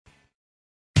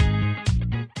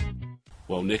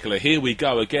Well, Nicola, here we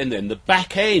go again then. The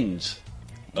back end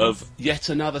of yet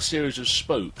another series of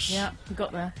Spooks. Yeah, we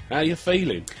got there. How are you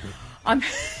feeling? I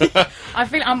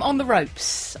feel I'm on the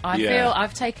ropes. I feel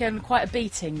I've taken quite a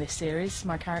beating this series,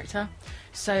 my character.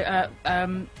 So,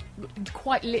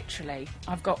 quite literally,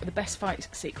 I've got the best fight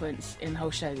sequence in the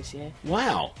whole show this year.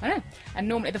 Wow. I know. And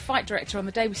normally the fight director on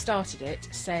the day we started it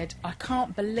said, I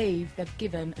can't believe they've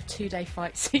given a 2-day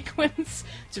fight sequence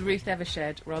to Ruth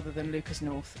Evershed rather than Lucas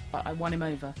North. But I won him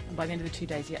over. And by the end of the 2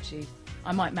 days,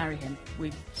 I might marry him.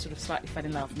 We sort of slightly fell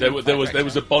in love. There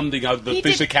was a bonding over the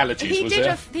physicalities, was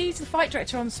there? He's the fight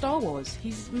director on Star Wars.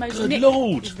 He's the most... Good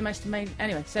Lord! He's the most amazing...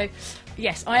 Anyway, so,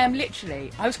 yes, I am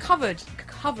literally... I was covered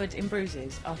in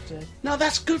bruises after... No,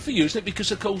 that's good for you, isn't it?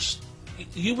 Because, of course,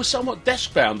 you were somewhat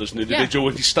desk-bound as an individual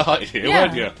when you started here,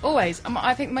 weren't you? Always.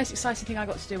 I think the most exciting thing I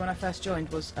got to do when I first joined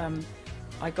was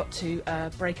I got to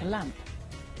break a lamp.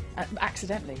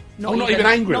 Accidentally. Not even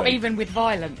angrily? Not even with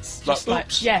violence. Just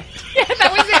oops. Yeah,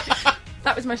 that was it.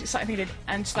 That was the most exciting thing I did.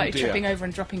 And started tripping over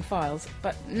and dropping files.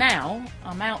 But now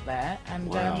I'm out there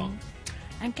and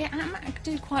I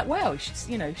do quite well. You should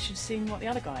see what the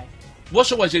other guy...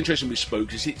 What's always interesting with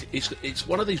Spooks is it's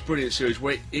one of these brilliant series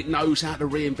where it knows how to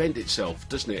reinvent itself,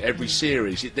 doesn't it? Every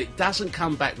series. It doesn't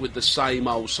come back with the same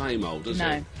old, does it?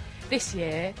 No. This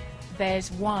year,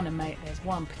 there's one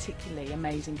particularly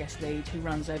amazing guest lead who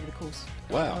runs over the course.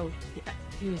 Wow.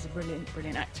 He is a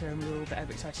brilliant actor, and we're all a bit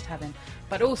overexcited to have him.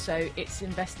 But also, it's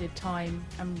invested time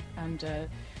and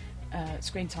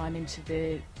screen time into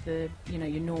the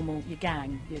your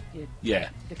gang,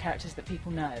 the characters that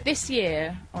people know. This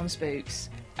year on Spooks,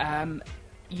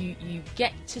 you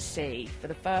get to see for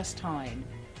the first time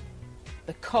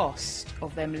the cost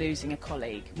of them losing a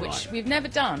colleague, which we've never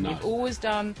done. No. We've always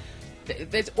done.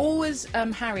 There's always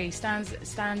Harry stands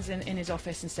in his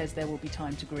office and says there will be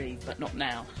time to grieve, but not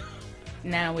now.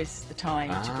 Now is the time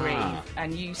to grieve,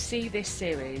 and you see this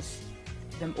series,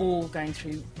 them all going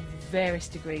through various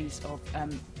degrees of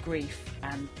grief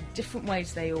and different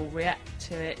ways they all react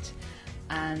to it,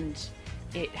 and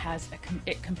it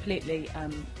completely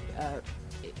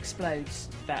explodes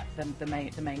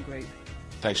the main group.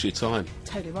 Thanks for your time.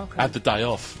 Totally welcome. Have the day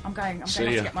off. I'm going to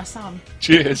get my son.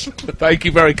 Cheers. Thank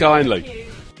you very kindly. Thank you.